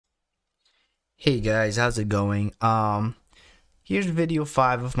Hey guys, how's it going? Here's video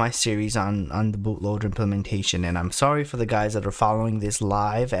 5 of my series on the bootloader implementation, and I'm sorry for the guys that are following this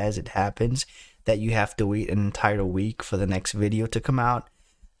live as it happens that you have to wait an entire week for the next video to come out.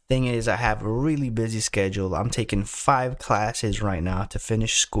 Thing is, I have a really busy schedule. I'm taking 5 classes right now to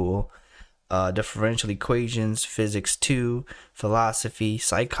finish school. Differential equations, physics 2, philosophy,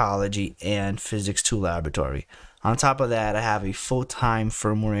 psychology, and physics 2 laboratory. On top of that, I have a full-time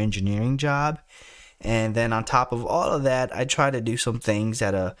firmware engineering job. And then on top of all of that, I try to do some things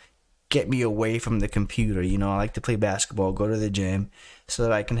that get me away from the computer. You know, I like to play basketball, go to the gym, so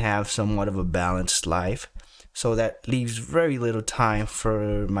that I can have somewhat of a balanced life. So that leaves very little time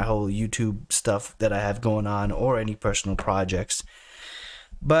for my whole YouTube stuff that I have going on or any personal projects.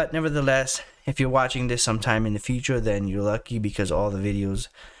 But nevertheless, if you're watching this sometime in the future, then you're lucky because all the videos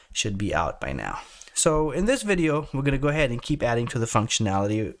should be out by now. So in this video, we're going to go ahead and keep adding to the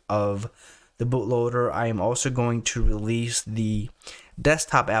functionality of the bootloader. I am also going to release the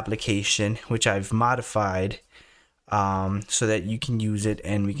desktop application, which I've modified so that you can use it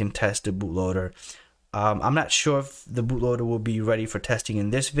and we can test the bootloader. I'm not sure if the bootloader will be ready for testing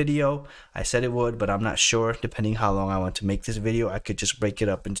in this video. I said it would, but I'm not sure. Depending how long I want to make this video, I could just break it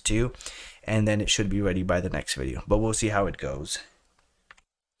up into 2 and then it should be ready by the next video, but we'll see how it goes.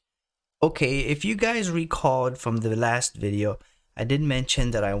 Okay, if you guys recalled from the last video, I did mention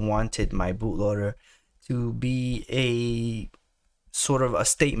that I wanted my bootloader to be a sort of a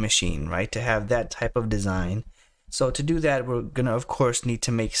state machine, right? To have that type of design. So to do that, we're gonna of course need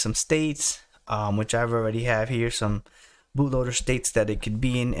to make some states, which I've already have here, some bootloader states that it could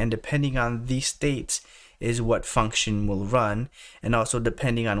be in, and depending on these states is what function will run, and also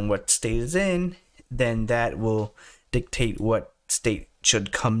depending on what state is in, then that will dictate what state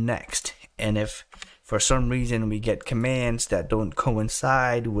should come next. And if for some reason we get commands that don't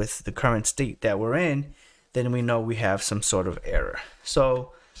coincide with the current state that we're in, then we know we have some sort of error.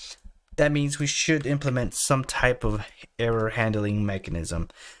 So that means we should implement some type of error handling mechanism.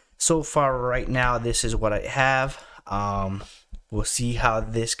 So far right now, this is what I have. We'll see how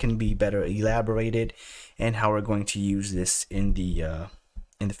this can be better elaborated and how we're going to use this in the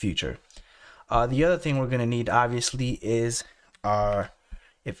future. The other thing we're going to need obviously is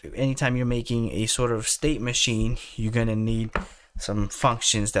if anytime you're making a sort of state machine, you're going to need some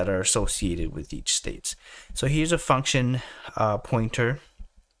functions that are associated with each state. So here's a function pointer,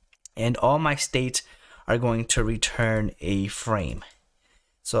 and all my states are going to return a frame.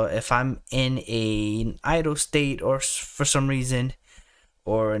 So if I'm in an idle state, or for some reason,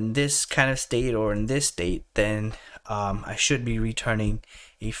 or in this kind of state, or in this state, then I should be returning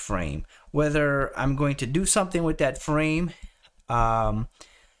a frame. Whether I'm going to do something with that frame, I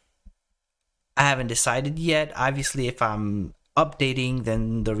haven't decided yet. Obviously, if I'm updating,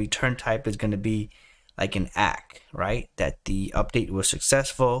 then the return type is going to be like an ACK, right? That the update was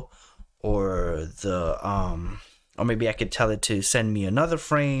successful, or the or maybe I could tell it to send me another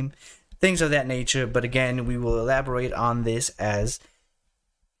frame, things of that nature. But again, we will elaborate on this as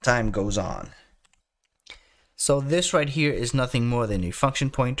time goes on. So this right here is nothing more than a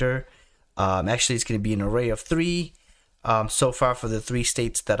function pointer. Actually, it's going to be an array of 3. So far for the 3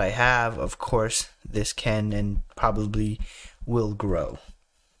 states that I have, of course, this can and probably will grow.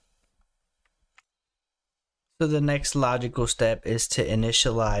 So the next logical step is to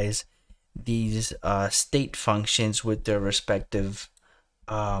initialize these state functions with their respective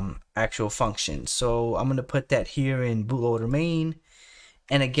actual functions. So I'm going to put that here in bootloader main.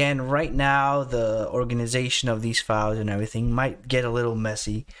 And again, right now, the organization of these files and everything might get a little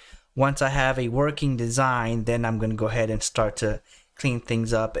messy. Once I have a working design, then I'm going to go ahead and start to clean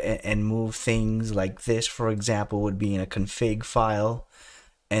things up and move things like this, for example, would be in a config file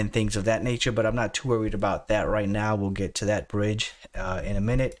and things of that nature. But I'm not too worried about that right now. We'll get to that bridge in a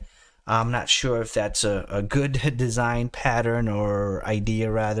minute. I'm not sure if that's a good design pattern or idea,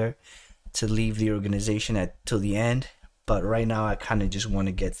 rather, to leave the organization till the end. But right now, I kind of just want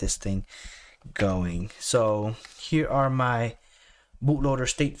to get this thing going. So here are my bootloader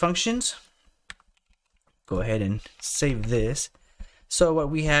state functions. Go ahead and save this. So what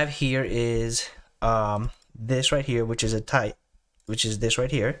we have here is this right here, which is a type, which is this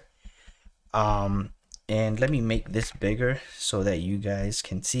right here. And let me make this bigger so that you guys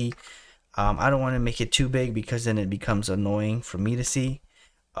can see. I don't want to make it too big because then it becomes annoying for me to see.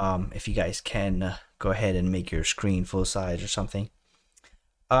 If you guys can go ahead and make your screen full size or something.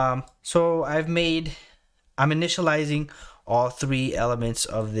 So I'm initializing all 3 elements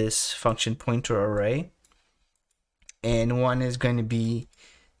of this function pointer array, and one is going to be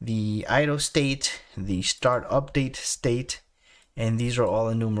the idle state, the start update state, and these are all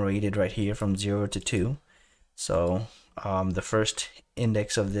enumerated right here from 0 to 2. So the first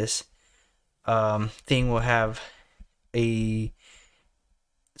index of this thing will have a,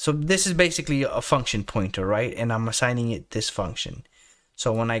 so this is basically a function pointer, right? And I'm assigning it this function.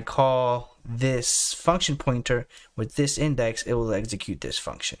 So when I call this function pointer with this index, it will execute this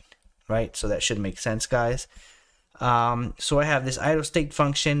function, right? So that should make sense, guys. So I have this idle state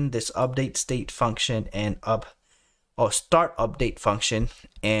function, this update state function, and start update function,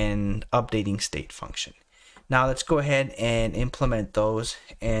 and updating state function. Now let's go ahead and implement those.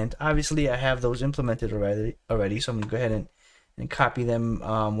 And obviously I have those implemented already. So I'm gonna go ahead and copy them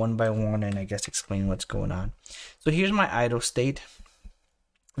one by one, and I guess explain what's going on. So here's my idle state.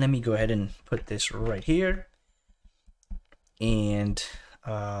 Let me go ahead and put this right here. And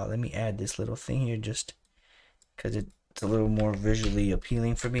let me add this little thing here just because it's a little more visually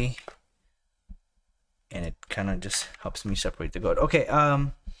appealing for me. And it kind of just helps me separate the code. Okay,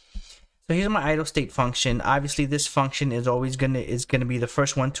 so here's my idle state function. Obviously this function is always gonna be the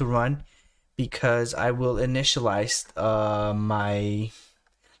first one to run, because I will initialize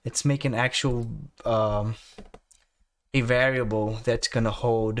let's make an actual a variable that's gonna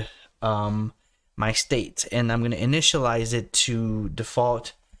hold my state, and I'm gonna initialize it to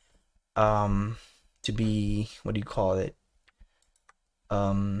default to be, what do you call it,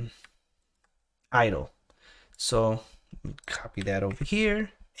 idle. So copy that over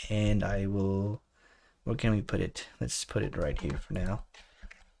here, and I will, where can we put it? Let's put it right here for now.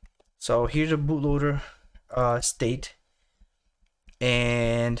 So here's a bootloader state,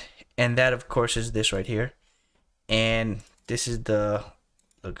 and that of course is this right here, and this is the,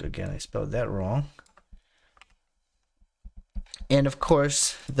 look again, I spelled that wrong. And of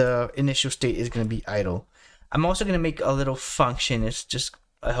course the initial state is going to be idle. I'm also going to make a little function, it's just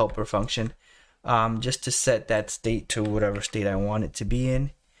a helper function, just to set that state to whatever state I want it to be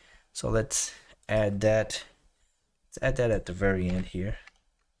in. So let's add that. Let's add that at the very end here.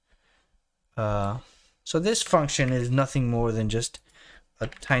 So this function is nothing more than just a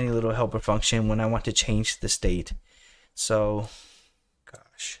tiny little helper function when I want to change the state. So,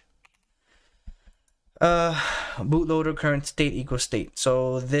 gosh, bootloader current state equals state.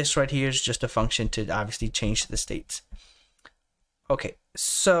 So this right here is just a function to obviously change the states. Okay,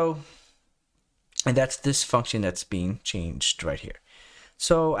 so, and that's this function that's being changed right here.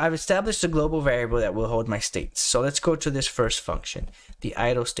 So I've established a global variable that will hold my states. So let's go to this first function, the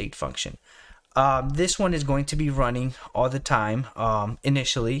idle state function. This one is going to be running all the time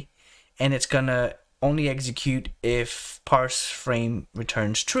initially, and it's gonna only execute if parse frame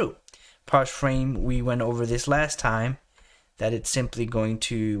returns true. Parse frame, we went over this last time, that it's simply going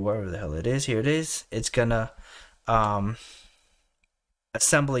to, wherever the hell it is, here it is, it's gonna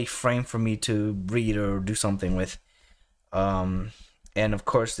assemble a frame for me to read or do something with. And of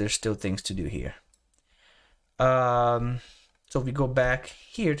course there's still things to do here. So if we go back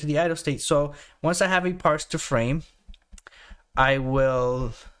here to the idle state, so once I have a parse to frame, I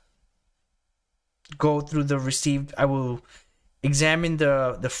will go through the received, I will examine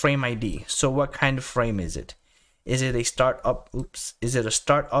the frame ID. So what kind of frame is it? Is it a start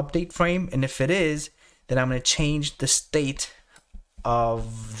update frame? And if it is, then I'm going to change the state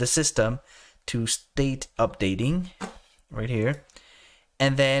of the system to state updating right here.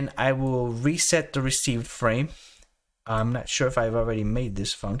 And then I will reset the received frame. I'm not sure if I've already made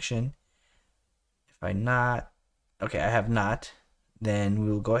this function. If I not, okay, I have not, then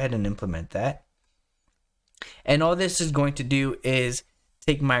we'll go ahead and implement that. And all this is going to do is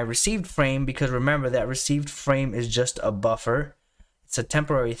take my received frame, because remember that received frame is just a buffer. It's a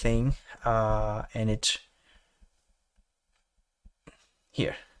temporary thing, and it's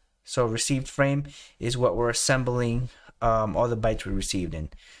here. So received frame is what we're assembling all the bytes we received in.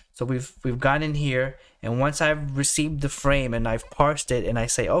 So we've gone in here, and once I've received the frame and I've parsed it and I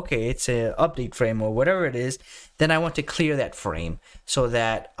say, okay, it's an update frame or whatever it is, then I want to clear that frame so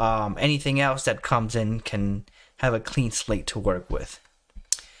that anything else that comes in can have a clean slate to work with.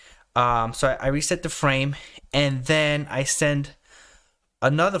 So I reset the frame, and then I send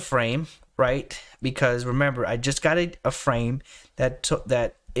another frame, right? Because remember, I just got a frame that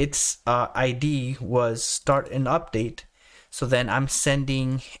its ID was start and update. So then I'm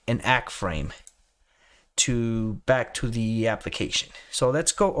sending an ACK frame back to the application. So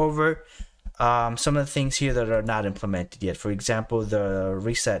let's go over some of the things here that are not implemented yet. For example, the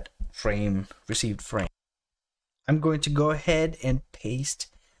reset frame, received frame. I'm going to go ahead and paste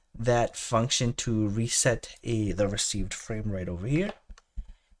that function to reset the received frame right over here.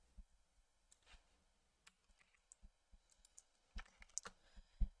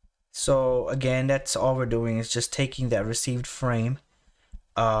 So again, that's all we're doing is just taking that received frame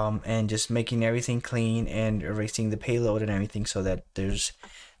and just making everything clean and erasing the payload and everything so that there's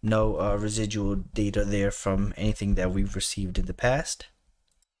no residual data there from anything that we've received in the past.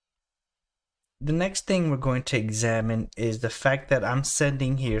 The next thing we're going to examine is the fact that I'm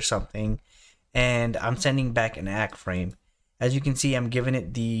sending here something and I'm sending back an ACK frame. As you can see, I'm giving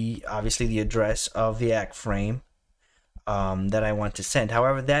it obviously the address of the ACK frame that I want to send.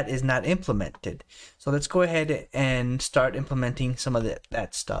 However, that is not implemented. So let's go ahead and start implementing some of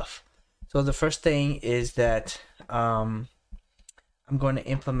that stuff. So the first thing is that I'm going to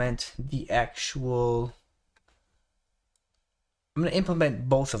implement I'm going to implement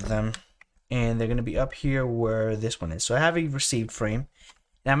both of them, and they're going to be up here where this one is. So I have a received frame,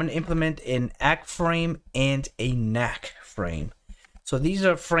 and I'm going to implement an ACK frame and a NACK frame. So these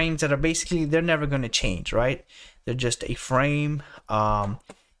are frames that are basically, they're never going to change, right? They're just a frame.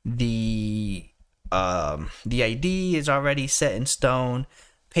 The ID is already set in stone.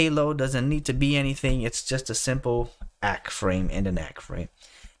 Payload doesn't need to be anything. It's just a simple ACK frame and an ACK frame.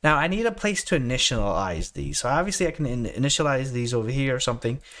 Now I need a place to initialize these. So obviously I can initialize these over here or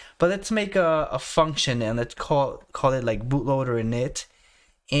something. But let's make a function and let's call it like bootloader init,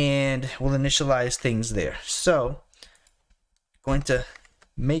 and we'll initialize things there. So going to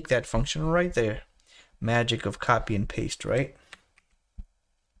make that function right there. Magic of copy and paste, right?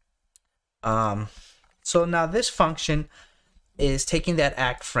 So now this function is taking that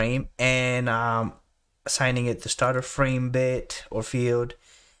ACK frame and assigning it the starter frame bit or field.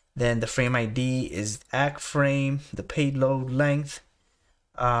 Then the frame ID is ACK frame. The payload length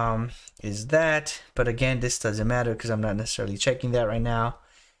is that. But again, this doesn't matter because I'm not necessarily checking that right now.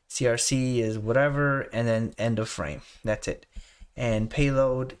 CRC is whatever, and then end of frame. That's it. And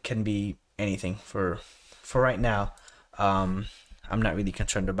payload can be anything for right now. I'm not really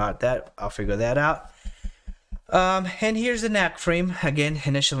concerned about that. I'll figure that out. And here's the NACK frame again,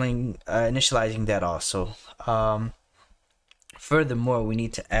 initializing that also. Furthermore, we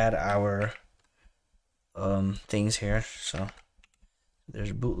need to add our things here. So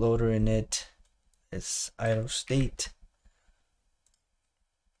there's bootloader in it. It's idle state.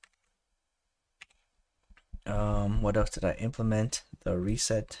 What else did I implement? The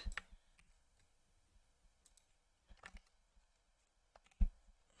reset.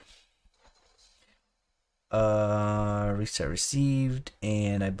 Reset received,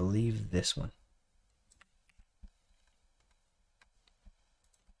 and I believe this one.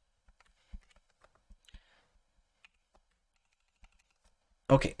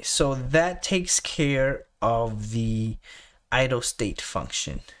 Okay, so that takes care of the idle state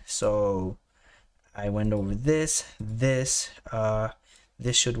function. So I went over this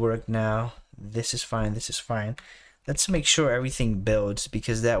should work now. This is fine, this is fine. Let's make sure everything builds,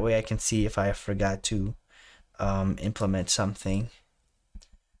 because that way I can see if I forgot to implement something.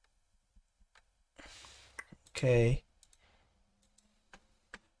 Okay.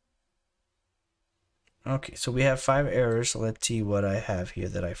 Okay, so we have 5 errors. So let's see what I have here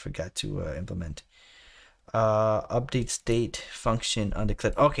that I forgot to implement. Update state function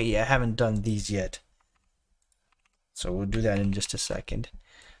undeclared. Okay, yeah, I haven't done these yet. So we'll do that in just a second.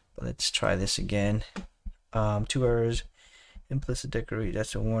 But let's try this again. 2 errors. Implicit decoration.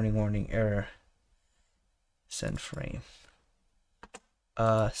 That's a warning error. Send frame.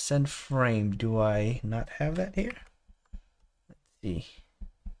 Send frame. Do I not have that here? Let's see.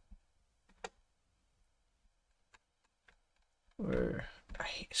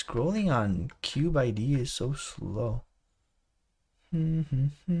 Scrolling on cube ID is so slow.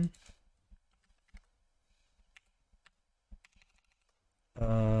 Run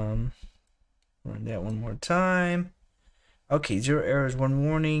that one more time. Okay, 0 errors, 1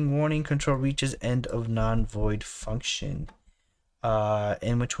 warning. Warning control reaches end of non-void function.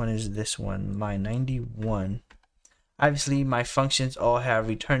 And which one is this one? Line 91. Obviously, my functions all have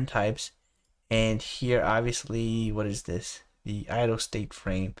return types. And here, obviously, what is this? The idle state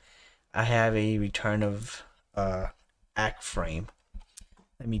frame. I have a return of ACK frame.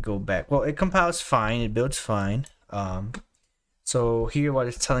 Let me go back. Well, it compiles fine. It builds fine. So here, what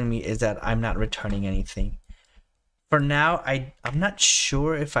it's telling me is that I'm not returning anything. For now, I'm not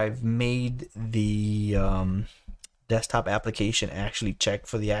sure if I've made the desktop application actually check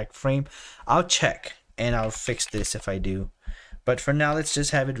for the ACK frame. I'll check and I'll fix this if I do. But for now, let's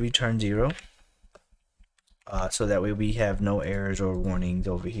just have it return 0. So that way we have no errors or warnings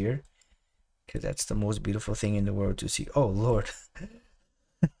over here. Because that's the most beautiful thing in the world to see. Oh, Lord.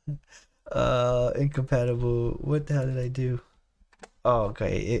 Incompatible. What the hell did I do? Oh,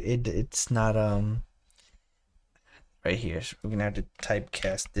 okay. It's not right here. So we're gonna have to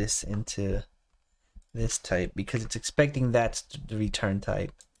typecast this into this type because it's expecting that's the return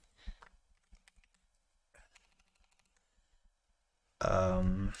type.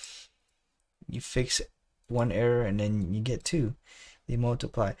 You fix one error and then you get two. They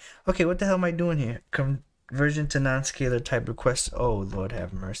multiply. Okay, what the hell am I doing here? Conversion to non-scalar type request. Oh, Lord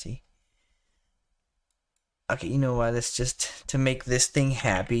have mercy. Okay, you know what? Let's just, to make this thing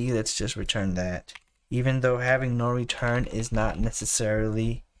happy, let's just return that. Even though having no return is not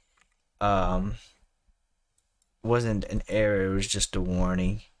necessarily, wasn't an error, it was just a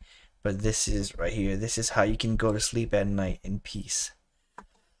warning. But this is right here. This is how you can go to sleep at night in peace.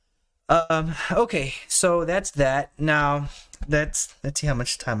 Okay, so that's that. Now, let's see how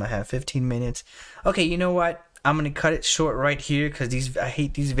much time I have. 15 minutes. Okay, you know what? I'm gonna cut it short right here because I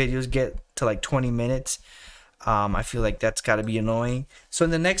hate these videos get to like 20 minutes. I feel like that's gotta be annoying. So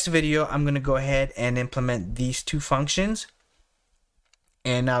in the next video, I'm gonna go ahead and implement these two functions,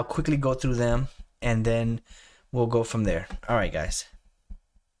 and I'll quickly go through them, and then we'll go from there. All right, guys.